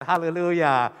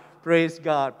Hallelujah. Praise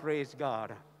God. Praise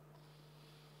God.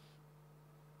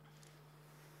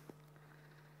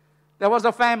 There was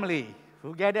a family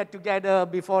who gathered together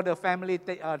before the family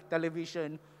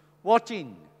television,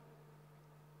 watching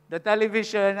the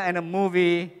television and a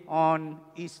movie on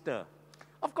Easter.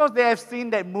 Of course, they have seen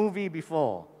that movie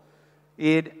before.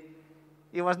 It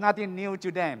was nothing new to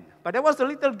them. But there was a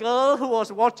little girl who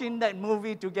was watching that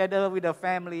movie together with her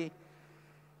family,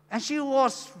 and she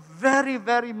was very,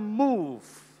 very moved.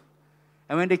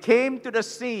 And when they came to the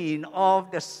scene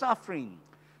of the suffering,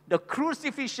 the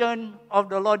crucifixion of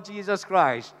the Lord Jesus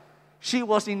Christ, she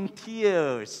was in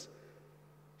tears.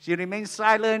 She remained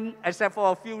silent except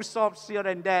for a few sobs here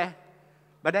and there.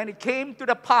 But then it came to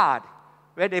the part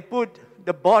where they put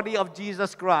the body of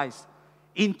Jesus Christ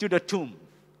into the tomb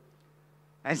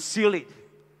and seal it.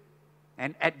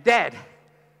 And at that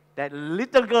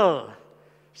little girl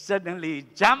suddenly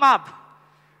jumped up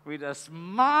with a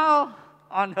smile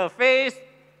on her face.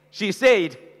 She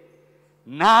said,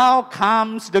 "Now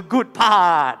comes the good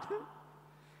part.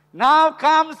 Now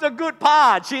comes the good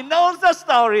part." She knows the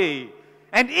story.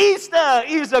 And Easter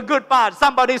is a good part.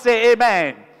 Somebody say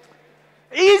amen.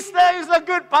 Easter is a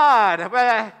good part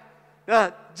where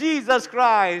Jesus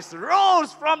Christ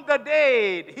rose from the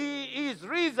dead. He is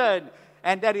risen.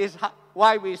 And that is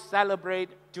why we celebrate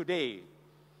today.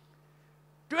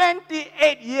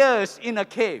 28 years in a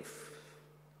cave.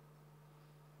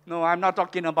 No, I'm not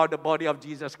talking about the body of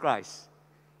Jesus Christ.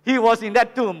 He was in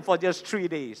that tomb for just 3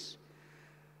 days.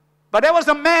 But there was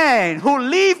a man who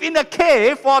lived in a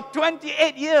cave for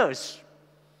 28 years.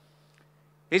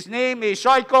 His name is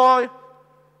Shoikoi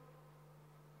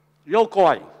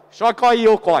Yokoi. Shoikoi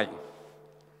Yokoi.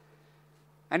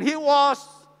 And he was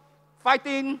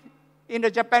fighting in the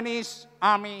Japanese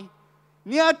army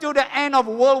near to the end of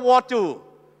World War II.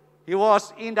 He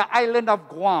was in the island of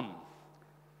Guam.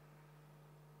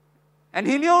 And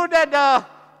he knew that the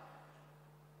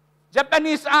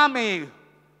Japanese army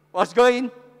was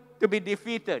going to be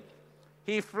defeated.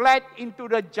 He fled into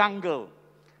the jungle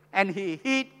and he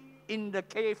hid in the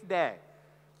cave there,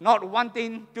 not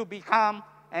wanting to become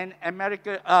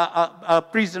a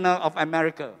prisoner of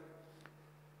America.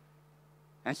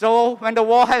 And so when the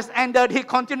war has ended, he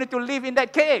continued to live in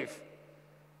that cave.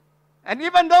 And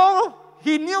even though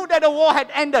he knew that the war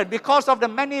had ended because of the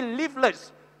many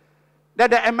leaflets that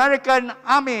the American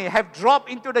army have dropped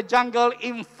into the jungle,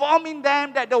 informing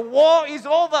them that the war is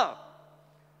over.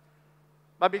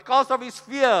 But because of his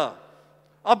fear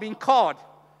of being caught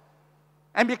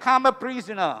and become a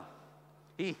prisoner,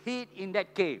 he hid in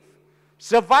that cave,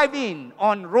 surviving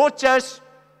on roaches,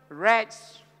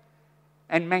 rats,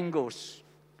 and mangoes.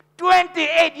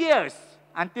 28 years,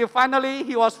 until finally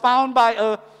he was found by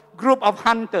a group of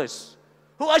hunters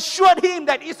who assured him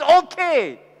that it's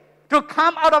okay to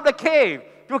come out of the cave,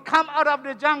 to come out of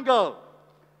the jungle.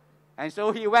 And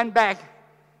so he went back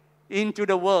into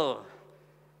the world.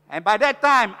 And by that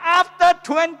time, after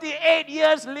 28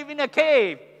 years living in a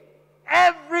cave,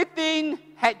 everything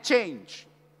had changed.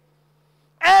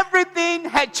 Everything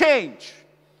had changed.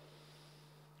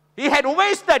 He had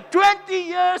wasted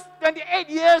 28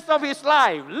 years of his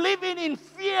life living in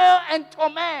fear and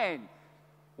torment.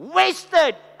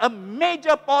 Wasted a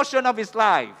major portion of his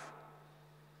life,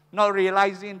 not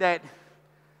realizing that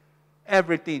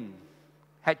everything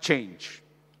had changed.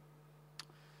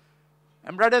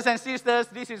 And brothers and sisters,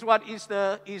 this is what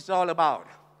Easter is all about.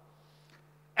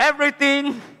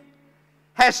 Everything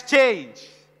has changed.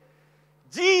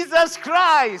 Jesus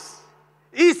Christ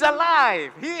is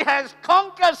alive. He has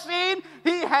conquered sin,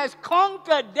 He has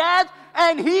conquered death,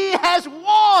 and He has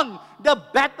won the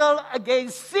battle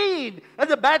against sin and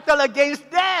the battle against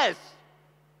death.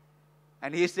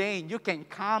 And He's saying, you can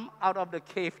come out of the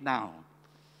cave now.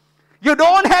 You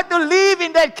don't have to live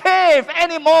in that cave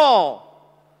anymore.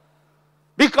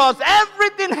 Because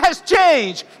everything has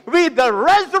changed with the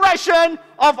resurrection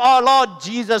of our Lord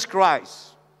Jesus Christ.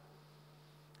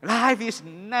 Life is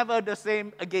never the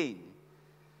same again.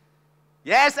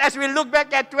 Yes, as we look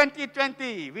back at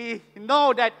 2020, we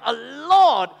know that a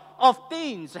lot of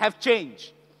things have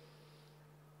changed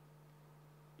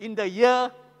in the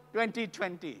year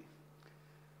 2020.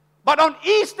 But on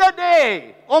Easter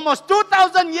Day, almost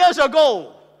 2,000 years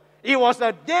ago, it was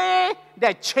a day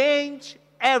that changed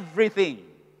everything.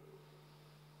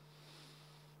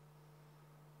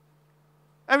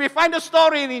 And we find the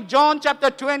story in John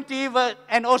chapter 20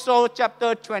 and also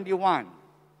chapter 21.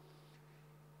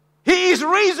 He is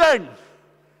risen,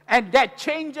 and that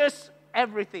changes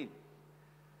everything.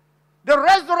 The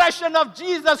resurrection of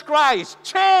Jesus Christ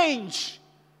changed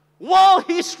world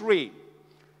history.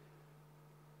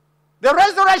 The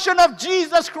resurrection of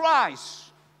Jesus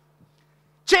Christ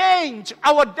changed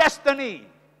our destiny.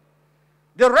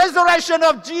 The resurrection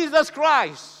of Jesus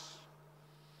Christ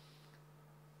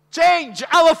changed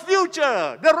our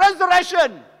future. The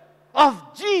resurrection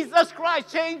of Jesus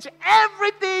Christ changed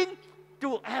everything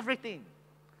to everything.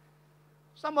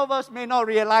 Some of us may not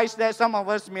realize that. Some of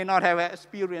us may not have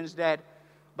experienced that.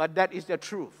 But that is the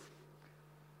truth.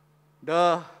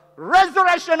 The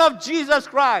resurrection of Jesus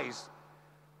Christ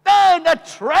turned a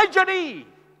tragedy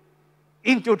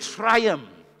into triumph.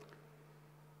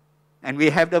 And we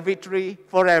have the victory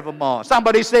forevermore.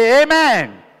 Somebody say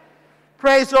amen.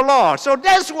 Praise the Lord. So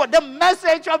that's what the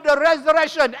message of the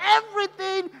resurrection.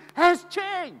 Everything has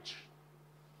changed.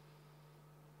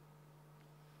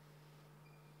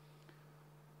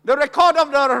 The record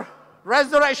of the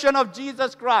resurrection of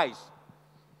Jesus Christ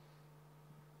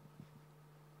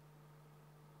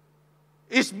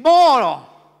is more.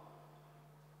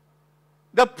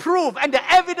 The proof and the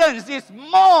evidence is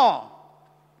more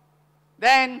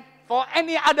than for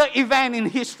any other event in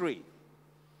history.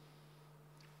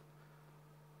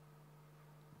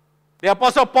 The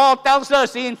Apostle Paul tells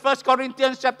us in 1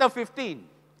 Corinthians chapter 15,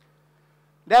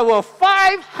 there were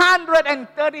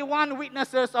 531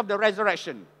 witnesses of the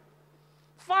resurrection.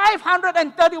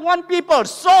 531 people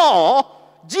saw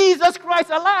Jesus Christ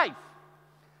alive.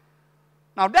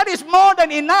 Now that is more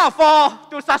than enough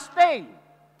to sustain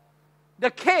the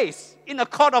case in a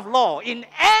court of law. In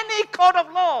any court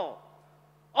of law,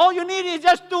 all you need is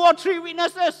just 2 or 3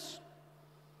 witnesses.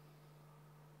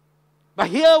 But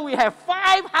here we have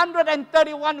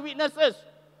 531 witnesses.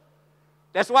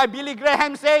 That's why Billy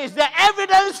Graham says the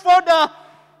evidence for the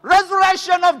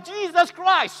resurrection of Jesus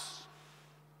Christ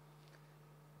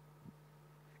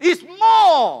is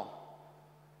more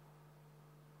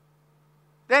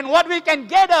than what we can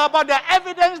gather about the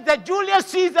evidence that Julius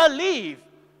Caesar lived,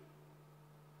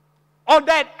 or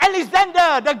that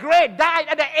Alexander the Great died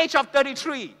at the age of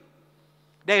 33.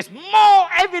 There is more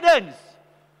evidence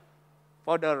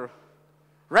for the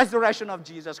resurrection of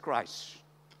Jesus Christ.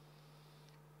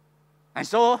 And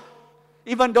so,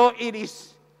 even though it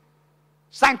is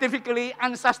scientifically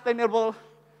unsustainable,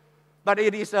 but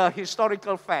it is a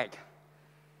historical fact.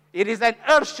 It is an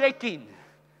earth-shaking,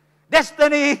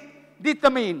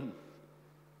 destiny-determined,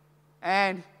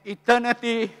 and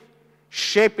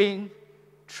eternity-shaping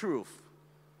truth.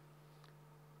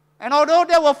 And although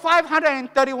there were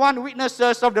 531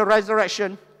 witnesses of the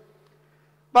resurrection,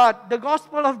 but the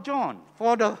Gospel of John,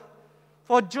 for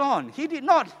John, he did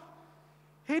not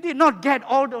get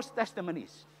all those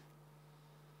testimonies.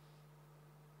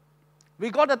 We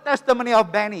got the testimony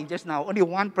of Benny just now, only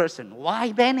one person.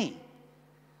 Why Benny?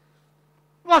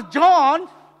 Well, John,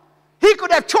 he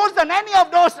could have chosen any of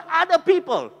those other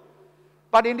people.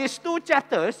 But in these 2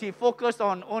 chapters, he focused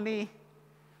on only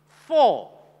 4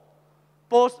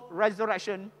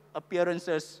 post-resurrection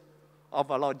appearances of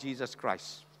our Lord Jesus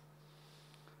Christ.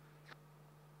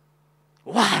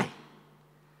 Why?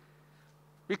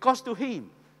 Because to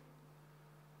him,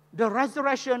 the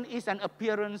resurrection is an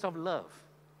appearance of love.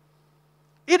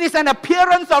 It is an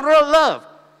appearance of real love.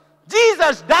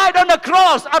 Jesus died on the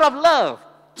cross out of love.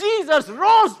 Jesus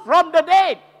rose from the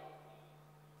dead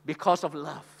because of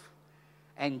love.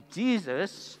 And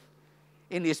Jesus,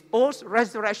 in his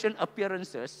post-resurrection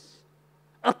appearances,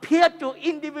 appeared to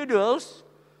individuals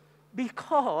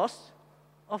because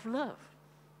of love.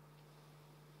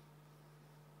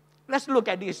 Let's look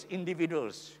at these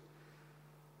individuals.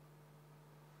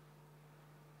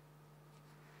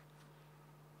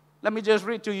 Let me just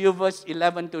read to you verse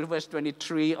 11 to verse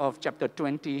 23 of chapter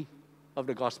 20 of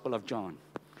the Gospel of John.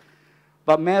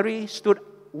 But Mary stood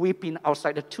weeping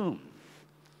outside the tomb.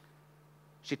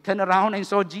 She turned around and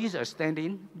saw Jesus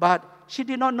standing, but she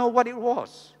did not know what it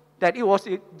was, that it was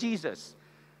Jesus.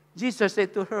 Jesus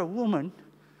said to her, "Woman,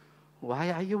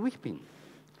 why are you weeping?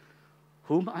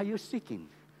 Whom are you seeking?"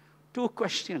 2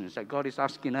 questions that God is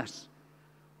asking us.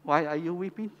 Why are you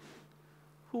weeping?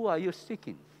 Who are you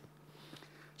seeking?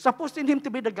 Supposing him to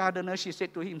be the gardener, she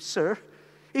said to him, "Sir,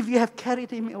 if you have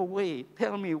carried him away,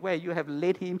 tell me where you have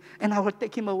laid him, and I will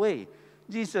take him away."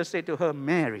 Jesus said to her,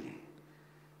 "Mary."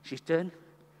 She turned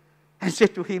and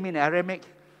said to him in Aramaic,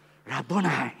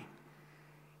 "Rabboni."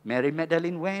 Mary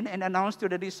Magdalene went and announced to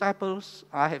the disciples,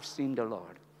 "I have seen the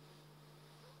Lord."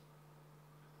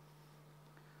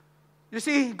 You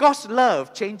see, God's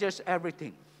love changes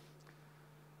everything.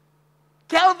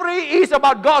 Calvary is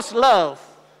about God's love.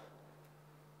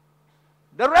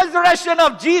 The resurrection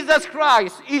of Jesus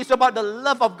Christ is about the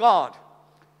love of God.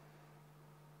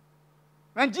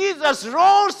 When Jesus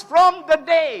rose from the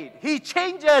dead, he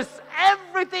changes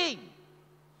everything.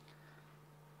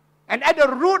 And at the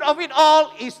root of it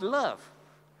all is love.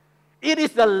 It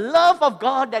is the love of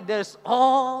God that does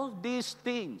all these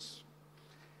things.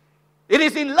 It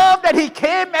is in love that He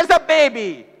came as a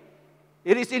baby.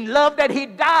 It is in love that He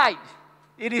died.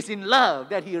 It is in love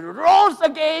that He rose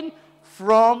again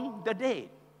from the dead.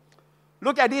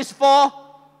 Look at these 4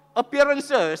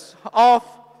 appearances of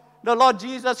the Lord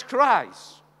Jesus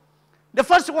Christ. The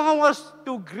first one was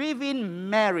to grieving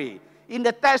Mary in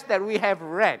the text that we have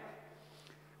read.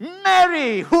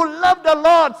 Mary, who loved the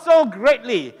Lord so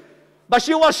greatly, but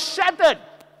she was shattered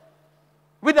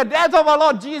with the death of our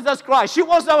Lord Jesus Christ. She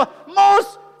was the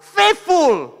most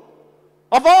faithful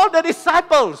of all the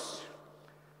disciples.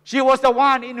 She was the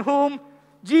one in whom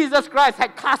Jesus Christ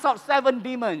had cast out 7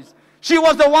 demons. She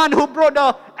was the one who brought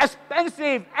the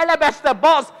expensive alabaster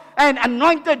box and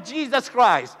anointed Jesus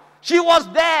Christ. She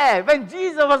was there when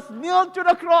Jesus was nailed to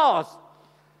the cross.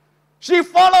 She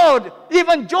followed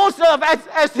even Joseph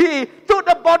as he took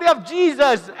the body of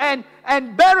Jesus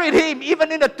and buried him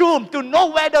even in the tomb to know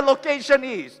where the location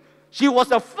is. She was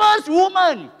the first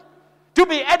woman to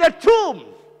be at the tomb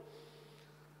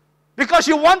because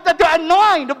she wanted to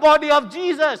anoint the body of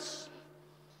Jesus.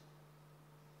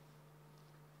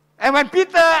 And when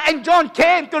Peter and John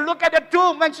came to look at the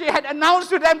tomb, when she had announced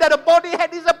to them that the body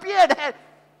had disappeared,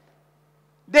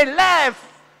 they left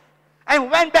and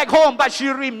went back home, but she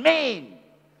remained.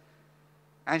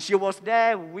 And she was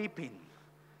there weeping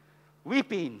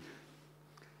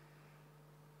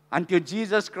until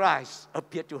Jesus Christ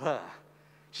appeared to her.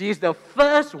 She is the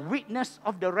first witness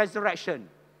of the resurrection.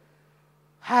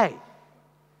 Hey,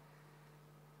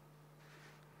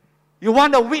 you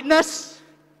want a witness?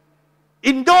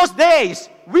 In those days,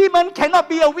 women cannot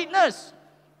be a witness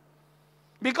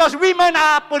because women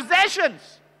are possessions.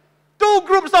 2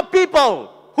 groups of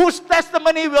people whose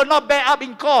testimony will not bear up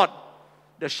in court: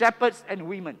 the shepherds and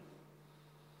women.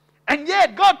 And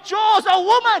yet God chose a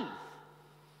woman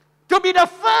to be the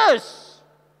first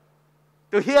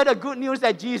to hear the good news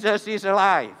that Jesus is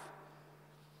alive.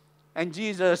 And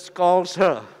Jesus calls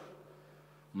her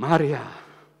Maria,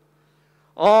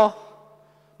 or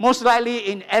most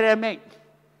likely in Aramaic,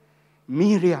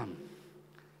 Miriam.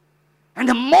 And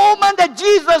the moment that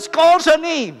Jesus calls her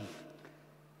name,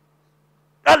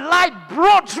 a light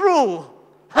broke through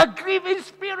her grieving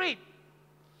spirit.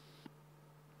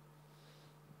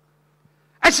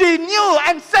 And she knew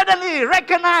and suddenly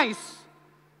recognized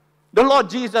the Lord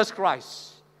Jesus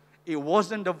Christ. It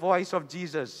wasn't the voice of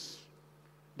Jesus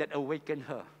that awakened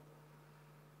her.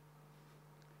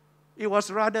 It was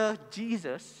rather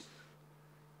Jesus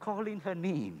calling her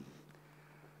name,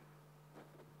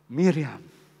 Miriam.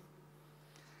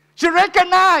 She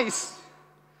recognized,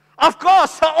 of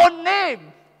course, her own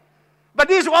name. But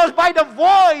this was by the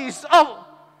voice of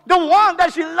the one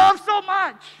that she loved so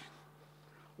much.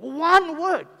 One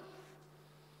word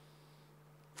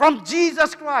from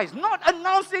Jesus Christ, not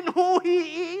announcing who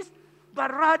He is,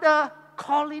 but rather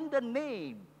calling the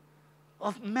name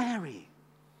of Mary.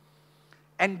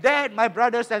 And that, my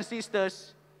brothers and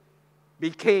sisters,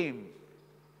 became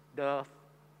the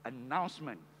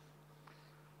announcement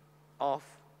of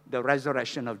the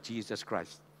resurrection of Jesus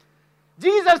Christ.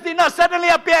 Jesus did not suddenly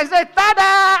appear and say,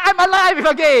 "Tada, I'm alive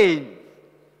again."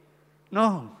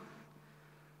 No.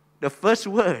 The first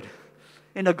word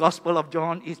in the Gospel of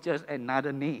John is just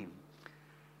another name.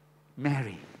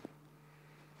 Mary.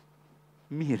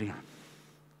 Miriam.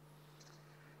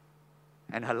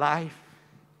 And her life,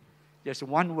 just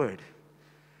one word.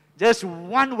 Just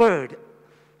one word.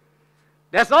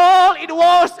 That's all it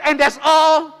was, and that's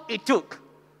all it took.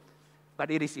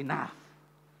 But it is enough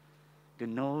to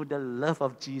know the love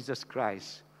of Jesus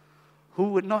Christ, who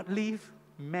would not leave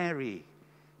Mary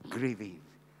grieving.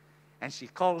 And she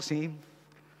calls him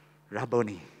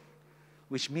Rabboni,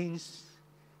 which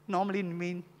normally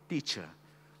means teacher.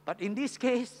 But in this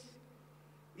case,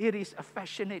 it is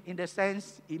affectionate in the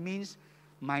sense it means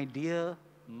my dear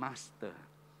master.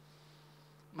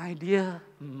 My dear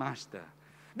master.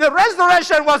 The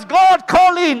resurrection was God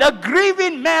calling a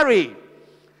grieving Mary.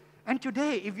 And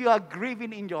today, if you are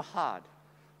grieving in your heart,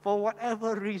 for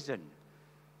whatever reason,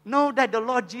 know that the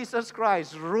Lord Jesus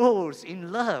Christ rose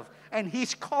in love and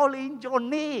He's calling your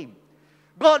name.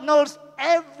 God knows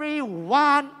every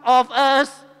one of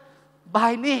us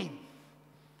by name.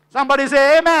 Somebody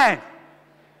say amen.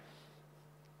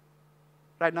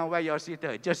 Right now where you are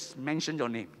seated, just mention your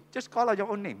name. Just call out your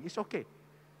own name. It's okay.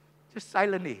 Just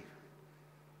silently.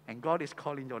 And God is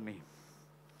calling your name.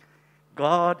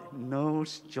 God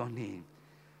knows your name.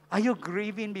 Are you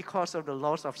grieving because of the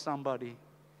loss of somebody?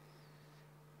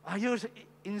 Are you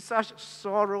in such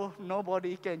sorrow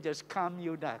nobody can just calm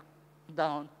you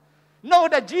down? Know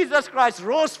that Jesus Christ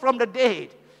rose from the dead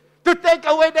to take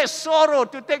away that sorrow,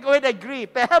 to take away that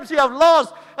grief. Perhaps you have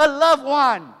lost a loved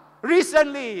one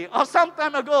recently or some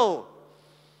time ago.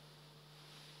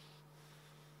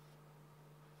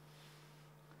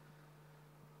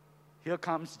 Here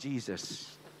comes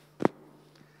Jesus.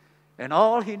 And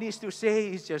all he needs to say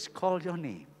is just call your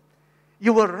name.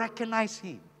 You will recognize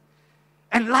him.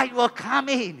 And light will come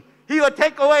in. He will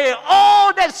take away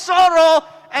all that sorrow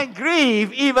and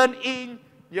grief, even in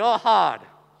your heart.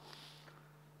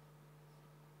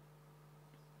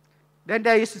 Then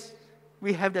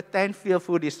we have the 10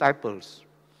 fearful disciples.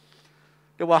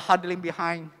 They were huddling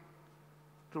behind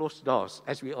closed doors,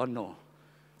 as we all know.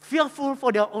 Fearful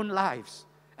for their own lives.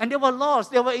 And they were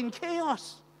lost. They were in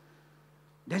chaos.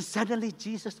 Then suddenly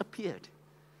Jesus appeared.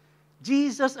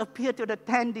 Jesus appeared to the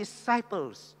 10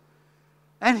 disciples.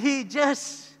 And he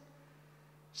just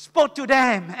spoke to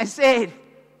them and said,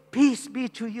 peace be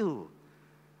to you.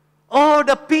 Oh,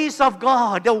 the peace of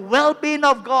God, the well-being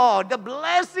of God, the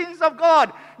blessings of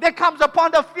God that comes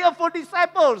upon the fearful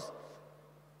disciples.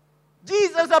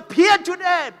 Jesus appeared to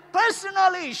them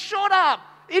personally, showed up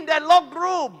in that locked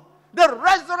room. The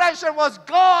resurrection was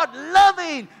God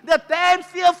loving the 10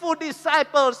 fearful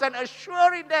disciples and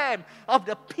assuring them of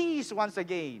the peace once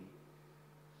again.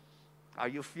 Are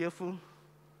you fearful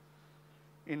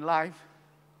in life?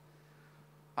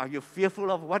 Are you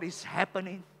fearful of what is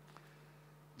happening?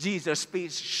 Jesus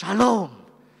speaks, shalom,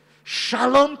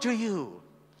 shalom to you.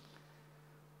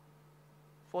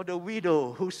 For the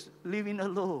widow who's living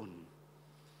alone,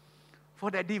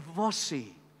 for the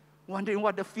divorcee, wondering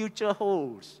what the future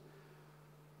holds,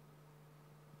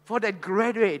 for that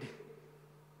graduate,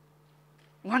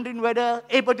 wondering whether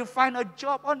able to find a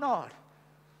job or not.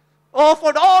 Or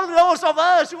for all those of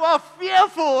us who are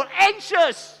fearful,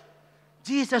 anxious,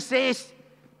 Jesus says,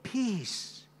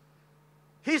 peace.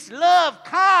 His love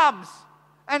comes,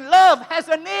 and love has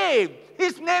a name.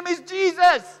 His name is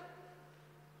Jesus.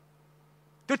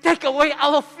 To take away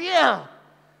our fear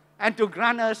and to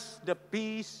grant us the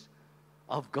peace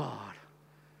of God.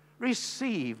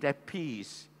 Receive that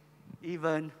peace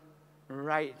even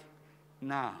right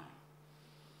now.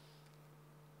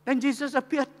 Then Jesus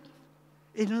appeared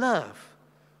in love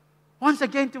once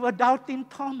again to a doubting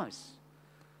Thomas.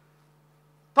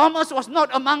 Thomas was not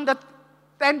among the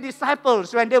 10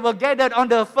 disciples when they were gathered on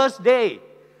the first day,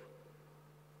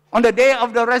 on the day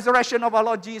of the resurrection of our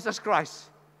Lord Jesus Christ.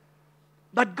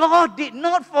 But God did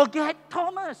not forget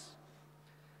Thomas.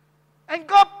 And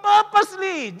God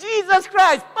purposely, Jesus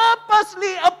Christ,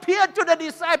 purposely appeared to the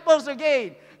disciples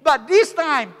again. But this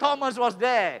time, Thomas was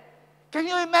there. Can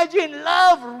you imagine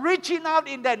love reaching out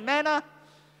in that manner?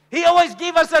 He always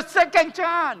gives us a second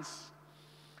chance.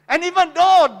 And even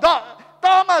though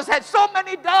Thomas had so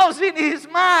many doubts in his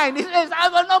mind, he says, I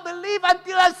will not believe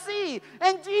until I see.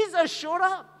 And Jesus showed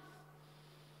up.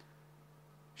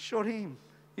 Showed him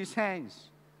his hands.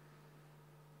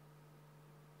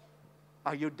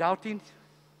 Are you doubting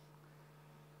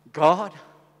God?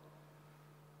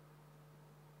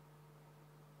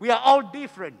 We are all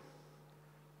different.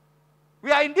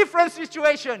 We are in different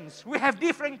situations. We have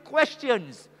different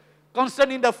questions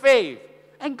concerning the faith.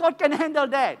 And God can handle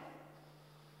that.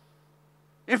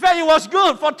 In fact, it was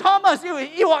good for Thomas.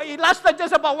 It lasted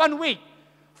just about 1 week.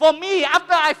 For me,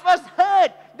 after I first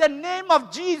heard the name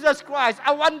of Jesus Christ,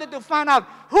 I wanted to find out,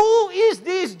 who is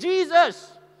this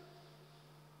Jesus?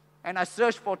 And I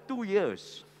searched for 2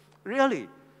 years. Really,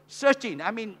 searching.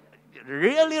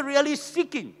 Really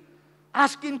seeking.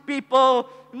 Asking people,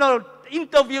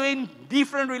 interviewing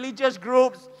different religious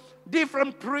groups,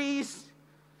 different priests,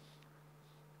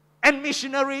 and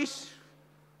missionaries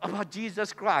about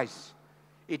Jesus Christ.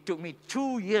 It took me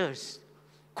 2 years,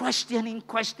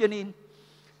 questioning.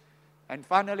 And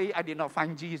finally, I did not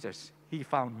find Jesus. He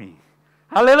found me.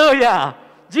 Hallelujah!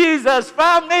 Jesus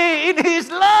found me in His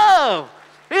love.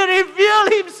 He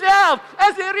revealed Himself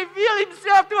as He revealed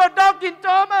Himself to a doubting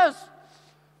Thomas.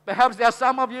 Perhaps there are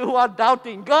some of you who are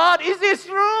doubting, God, is this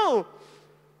true?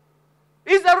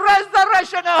 Is the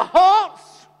resurrection a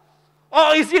hoax?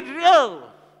 Or is it real?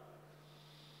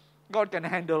 God can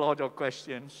handle all your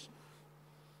questions,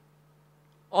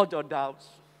 all your doubts.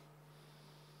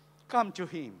 Come to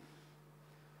Him,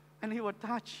 and He will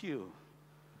touch you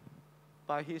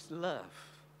by His love.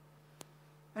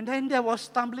 And then there was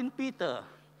stumbling Peter.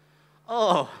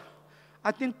 Oh,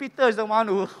 I think Peter is the one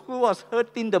who was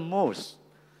hurting the most.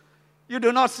 You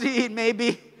do not see it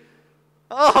maybe.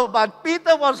 Oh, but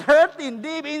Peter was hurting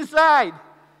deep inside.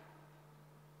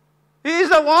 He is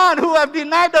the one who have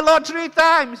denied the Lord 3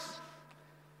 times.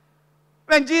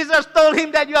 When Jesus told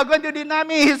him that you are going to deny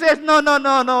me, he says, no, no,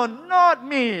 no, no, not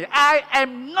me. I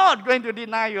am not going to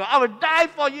deny you. I will die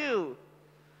for you.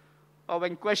 Or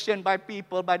when questioned by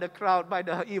people, by the crowd,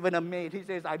 even a maid, he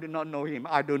says, I do not know him.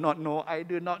 I do not know. I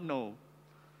do not know.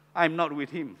 I'm not with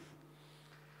him.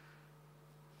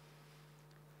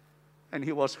 And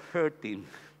he was hurting.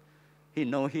 He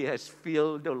knows he has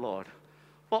failed the Lord.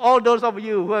 For all those of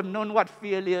you who have known what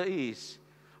failure is,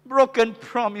 broken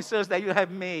promises that you have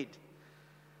made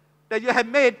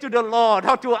to the Lord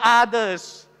or to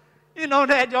others, you know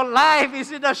that your life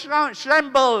is in a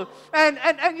shamble, and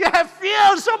you have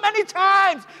failed so many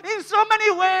times, in so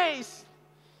many ways.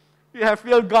 You have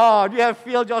failed God, you have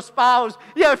failed your spouse,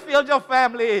 you have failed your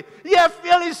family, you have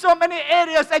failed in so many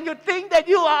areas, and you think that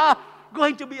you are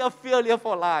going to be a failure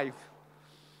for life.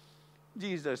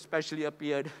 Jesus especially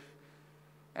appeared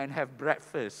and have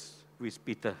breakfast with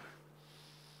Peter.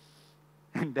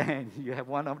 And then you have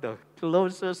one of the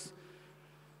closest,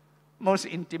 most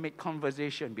intimate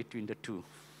conversation between the two.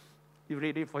 You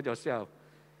read it for yourself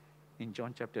in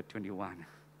John chapter 21.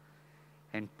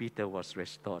 And Peter was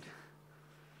restored.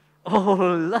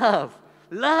 Oh,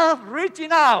 love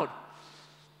reaching out.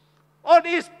 All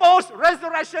these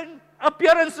post-resurrection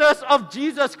appearances of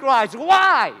Jesus Christ.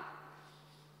 Why?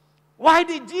 Why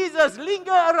did Jesus linger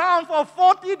around for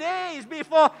 40 days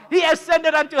before he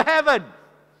ascended unto heaven?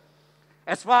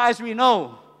 As far as we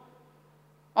know,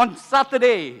 on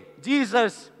Saturday,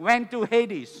 Jesus went to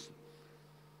Hades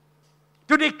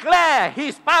to declare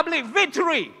his public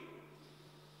victory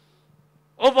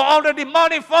over all the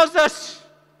demonic forces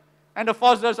and the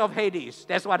forces of Hades.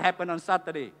 That's what happened on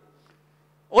Saturday.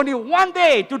 Only one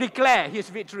day to declare his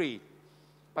victory.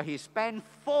 But he spent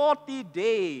 40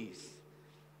 days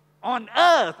on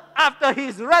earth after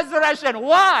his resurrection.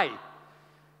 Why?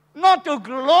 Not to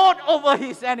gloat over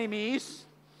his enemies,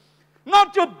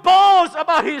 not to boast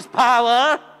about his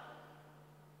power,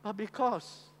 but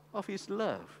because of his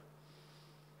love.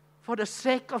 For the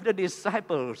sake of the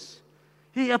disciples,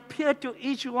 he appeared to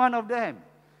each one of them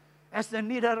as the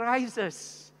need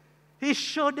arises. He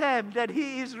showed them that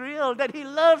he is real, that he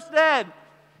loves them.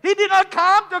 He did not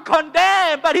come to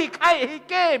condemn, but he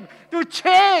came to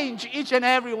change each and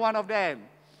every one of them.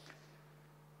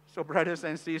 So, brothers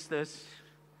and sisters,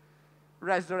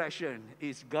 resurrection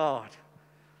is God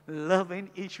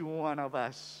loving each one of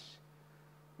us.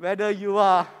 Whether you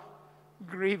are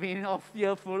grieving or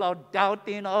fearful or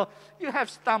doubting or you have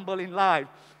stumbled in life,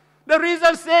 the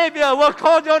risen Savior will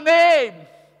call your name.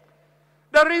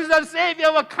 The risen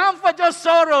Savior will comfort your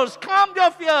sorrows, calm your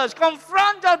fears,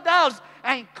 confront your doubts,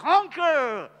 and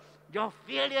conquer your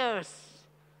failures.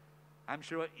 I'm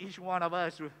sure each one of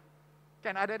us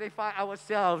can identify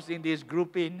ourselves in this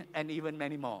grouping and even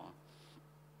many more.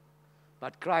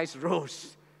 But Christ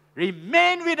rose,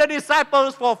 remained with the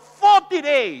disciples for 40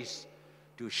 days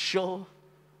to show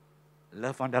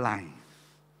love on the line.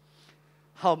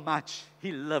 How much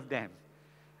he loved them.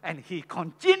 And he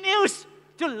continues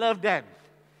to love them.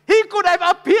 He could have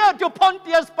appeared to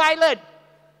Pontius Pilate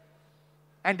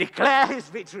and declare his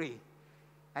victory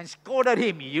and scolded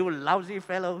him, "You lousy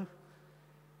fellow,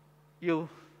 you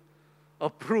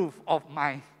approve of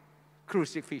my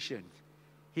crucifixion."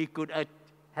 He could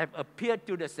have appeared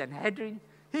to the Sanhedrin.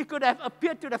 He could have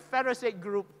appeared to the Pharisee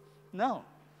group. No.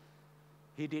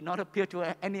 He did not appear to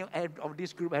any of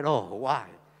this group at all. Why?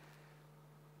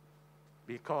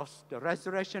 Because the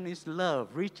resurrection is love,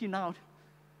 reaching out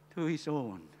to his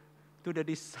own, to the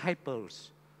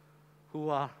disciples who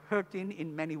are hurting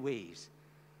in many ways.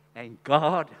 And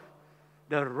God,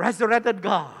 the resurrected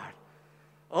God,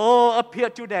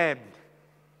 appeared to them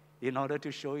in order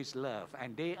to show his love.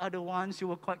 And they are the ones who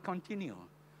will continue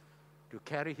to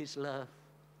carry his love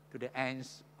to the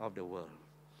ends of the world.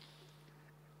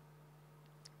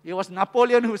 It was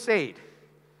Napoleon who said,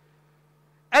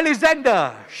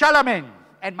 Alexander, Charlemagne,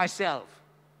 and myself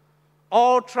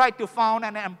all tried to found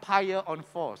an empire on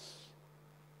force,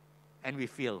 and we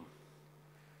failed.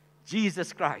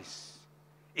 Jesus Christ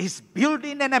is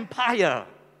building an empire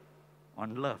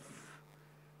on love.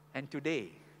 And today,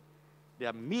 there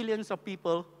are millions of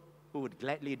people who would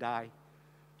gladly die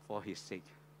for his sake.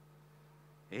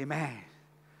 Amen.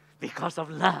 Because of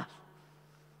love.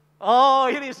 Oh,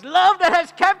 it is love that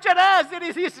has captured us. It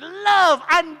is his love,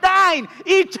 undying,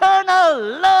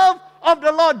 eternal love of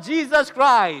the Lord Jesus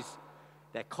Christ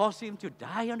that caused him to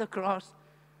die on the cross,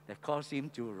 that caused him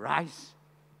to rise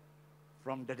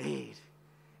from the dead.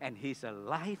 And he's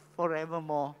alive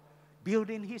forevermore,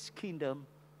 building his kingdom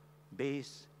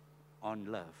based on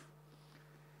love.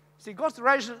 See, God's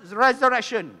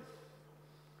resurrection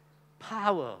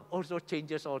power also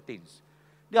changes all things.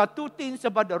 There are two things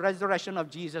about the resurrection of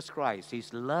Jesus Christ: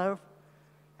 His love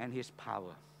and His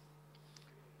power.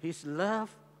 His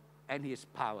love and His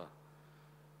power.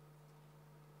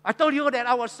 I told you that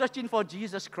I was searching for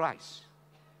Jesus Christ.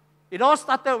 It all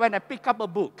started when I picked up a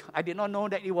book. I did not know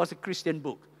that it was a Christian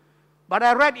book. But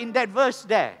I read in that verse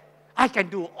there, I can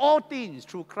do all things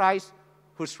through Christ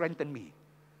who strengthened me.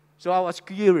 So I was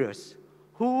curious,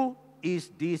 who is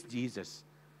this Jesus?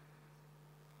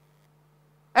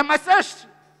 And my search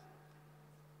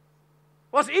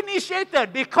was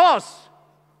initiated because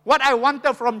what I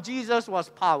wanted from Jesus was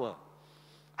power.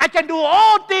 I can do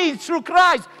all things through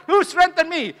Christ who strengthened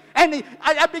me. And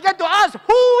I began to ask,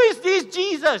 who is this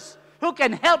Jesus who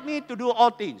can help me to do all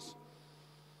things?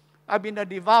 I've been a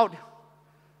devout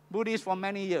Buddhist for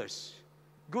many years.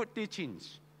 Good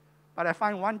teachings. But I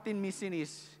find one thing missing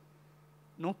is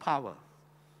no power.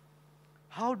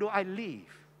 How do I live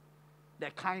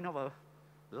that kind of a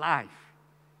life?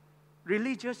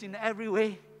 Religious in every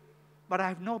way, but I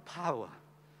have no power.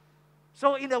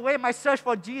 So in a way, my search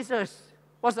for Jesus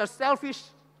was a selfish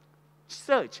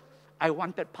search. I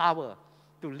wanted power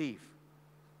to live.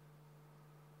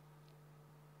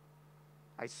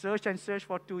 I searched and searched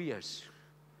for 2 years.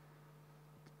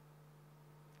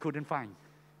 Couldn't find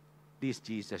this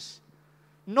Jesus.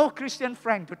 No Christian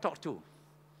friend to talk to.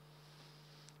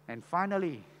 And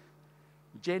finally,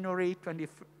 on January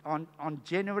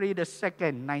the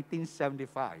 2nd,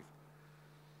 1975,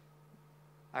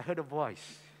 I heard a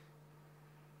voice.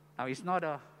 Now, it's not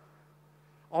an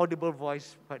audible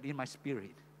voice, but in my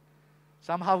spirit.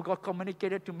 Somehow God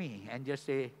communicated to me and just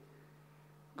say,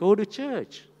 go to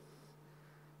church.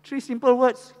 3 simple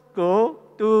words, go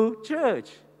to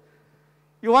church.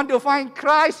 You want to find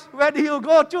Christ, where do you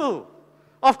go to?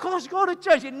 Of course, go to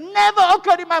church. It never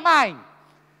occurred in my mind.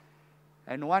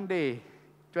 And one day,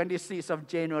 26th of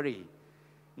January,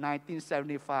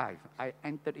 1975, I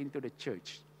entered into the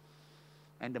church.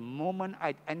 And the moment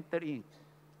I entered in,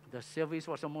 the service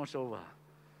was almost over.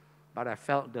 But I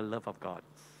felt the love of God.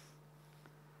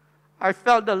 I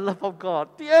felt the love of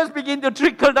God. Tears began to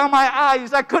trickle down my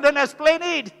eyes. I couldn't explain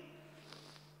it.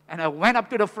 And I went up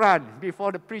to the front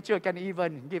before the preacher can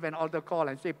even give an altar call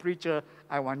and say, preacher,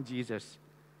 I want Jesus.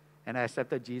 And I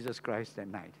accepted Jesus Christ that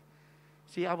night.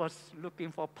 See, I was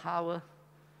looking for power,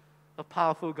 a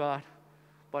powerful God,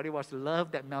 but it was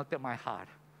love that melted my heart.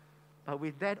 But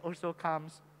with that also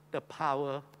comes the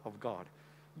power of God.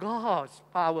 God's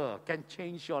power can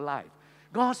change your life.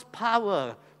 God's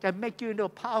power can make you into a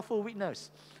powerful witness.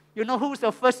 You know who's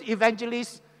the first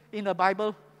evangelist in the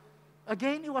Bible?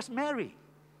 Again, it was Mary.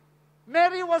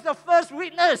 Mary was the first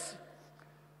witness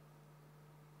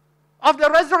of the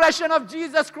resurrection of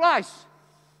Jesus Christ.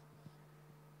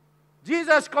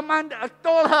 Jesus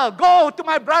told her, go to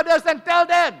my brothers and tell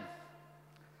them.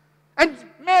 And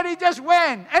Mary just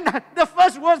went. And the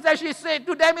first words that she said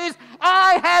to them is,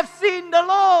 I have seen the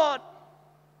Lord.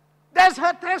 That's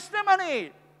her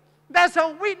testimony. That's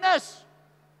her witness.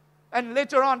 And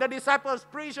later on, the disciples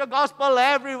preached the gospel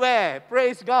everywhere.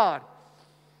 Praise God.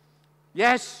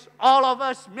 Yes, all of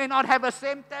us may not have the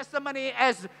same testimony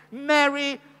as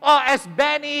Mary or as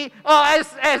Benny or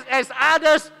as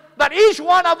others, but each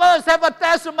one of us have a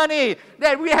testimony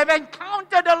that we have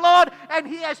encountered the Lord and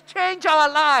He has changed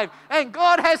our life. And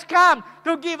God has come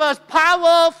to give us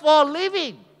power for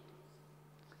living.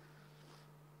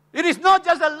 It is not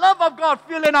just the love of God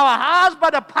filling our hearts,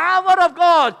 but the power of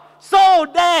God so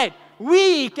that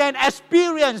we can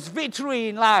experience victory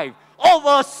in life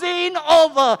over sin,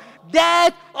 over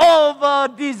death,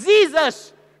 over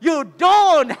diseases. You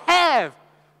don't have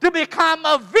to become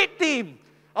a victim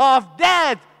of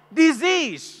death,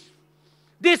 disease,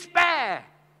 despair,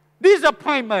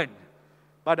 disappointment.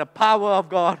 But the power of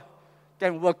God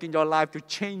can work in your life to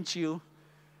change you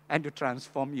and to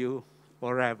transform you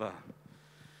forever.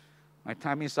 My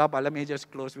time is up, but let me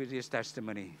just close with this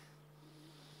testimony.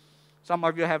 Some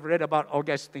of you have read about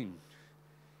Augustine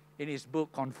in his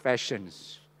book,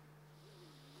 Confessions.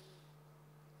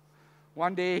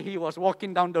 One day he was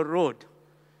walking down the road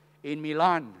in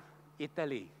Milan,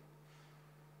 Italy.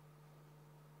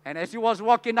 And as he was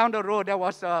walking down the road, there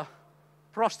was a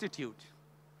prostitute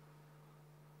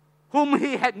whom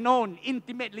he had known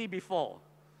intimately before,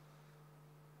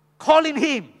 calling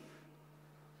him.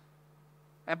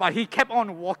 But he kept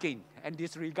on walking and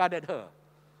disregarded her.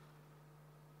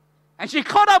 And she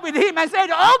caught up with him and said,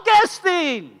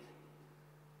 Augustine,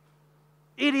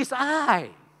 it is I.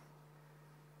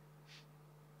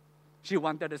 She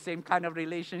wanted the same kind of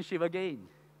relationship again.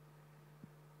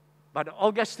 But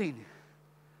Augustine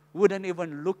wouldn't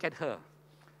even look at her.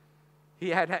 He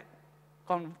had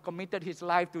committed his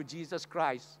life to Jesus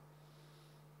Christ.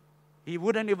 He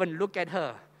wouldn't even look at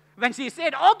her. When she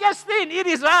said, Augustine, it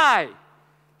is I,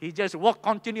 he just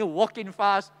continued walking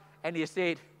fast, and he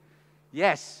said,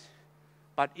 yes,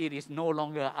 but it is no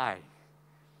longer I.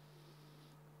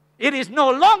 It is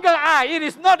no longer I. It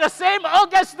is not the same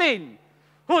Augustine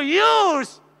who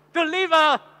used to live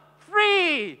a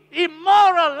free,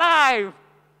 immoral life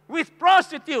with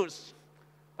prostitutes.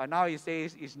 But now he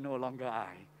says, it's no longer I.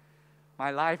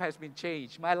 My life has been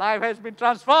changed. My life has been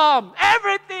transformed.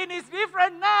 Everything is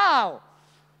different now.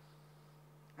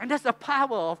 And that's the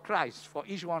power of Christ for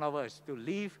each one of us to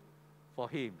live for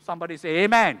Him. Somebody say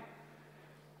amen.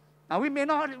 Now we may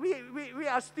not, we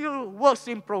are still works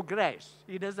in progress.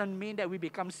 It doesn't mean that we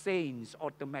become saints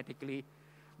automatically,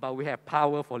 but we have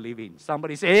power for living.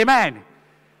 Somebody say amen.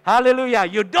 Hallelujah.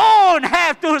 You don't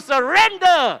have to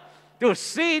surrender to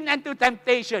sin and to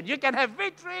temptation. You can have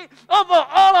victory over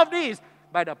all of these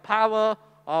by the power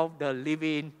of the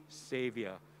living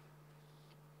Savior.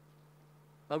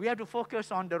 But we have to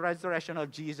focus on the resurrection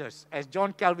of Jesus. As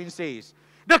John Calvin says,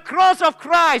 the cross of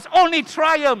Christ only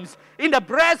triumphs in the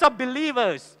breast of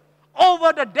believers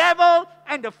over the devil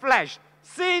and the flesh,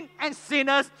 sin and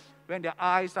sinners, when their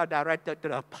eyes are directed to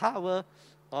the power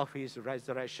of His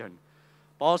resurrection.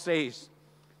 Paul says,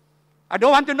 I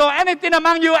don't want to know anything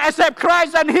among you except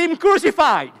Christ and Him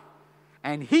crucified.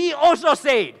 And he also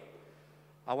said,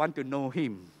 I want to know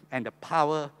Him and the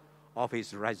power of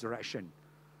His resurrection.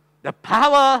 The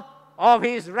power of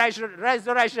His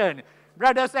resurrection.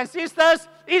 Brothers and sisters,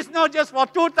 it's not just for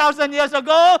 2,000 years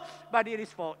ago, but it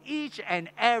is for each and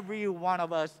every one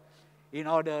of us in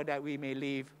order that we may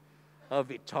live a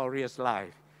victorious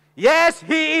life. Yes,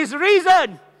 He is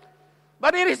risen,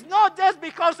 but it is not just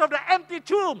because of the empty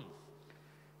tomb.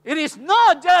 It is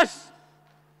not just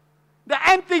the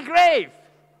empty grave.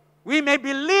 We may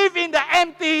believe in the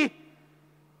empty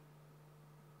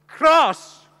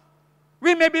cross.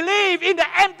 We may believe in the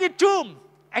empty tomb,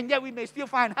 and yet we may still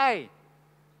find, hey,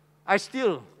 I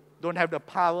still don't have the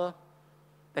power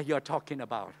that you're talking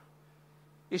about.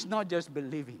 It's not just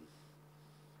believing,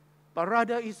 but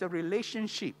rather it's a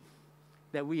relationship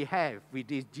that we have with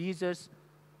this Jesus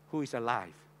who is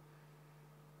alive.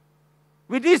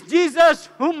 With this Jesus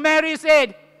whom Mary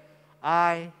said,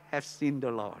 I have seen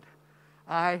the Lord.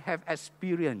 I have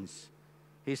experienced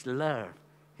His love,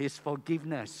 His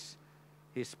forgiveness,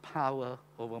 His power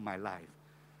over my life.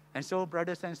 And so,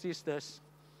 brothers and sisters,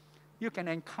 you can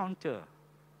encounter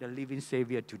the living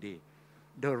Savior today,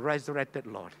 the resurrected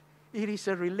Lord. It is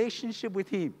a relationship with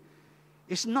Him.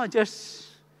 It's not just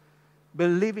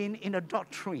believing in a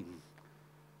doctrine,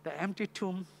 the empty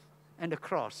tomb and the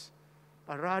cross,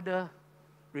 but rather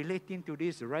relating to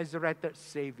this resurrected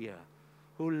Savior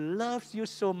who loves you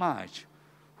so much,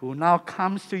 who now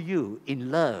comes to you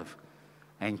in love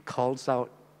and calls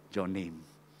out your name.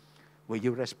 Will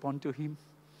you respond to Him?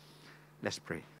 Let's pray.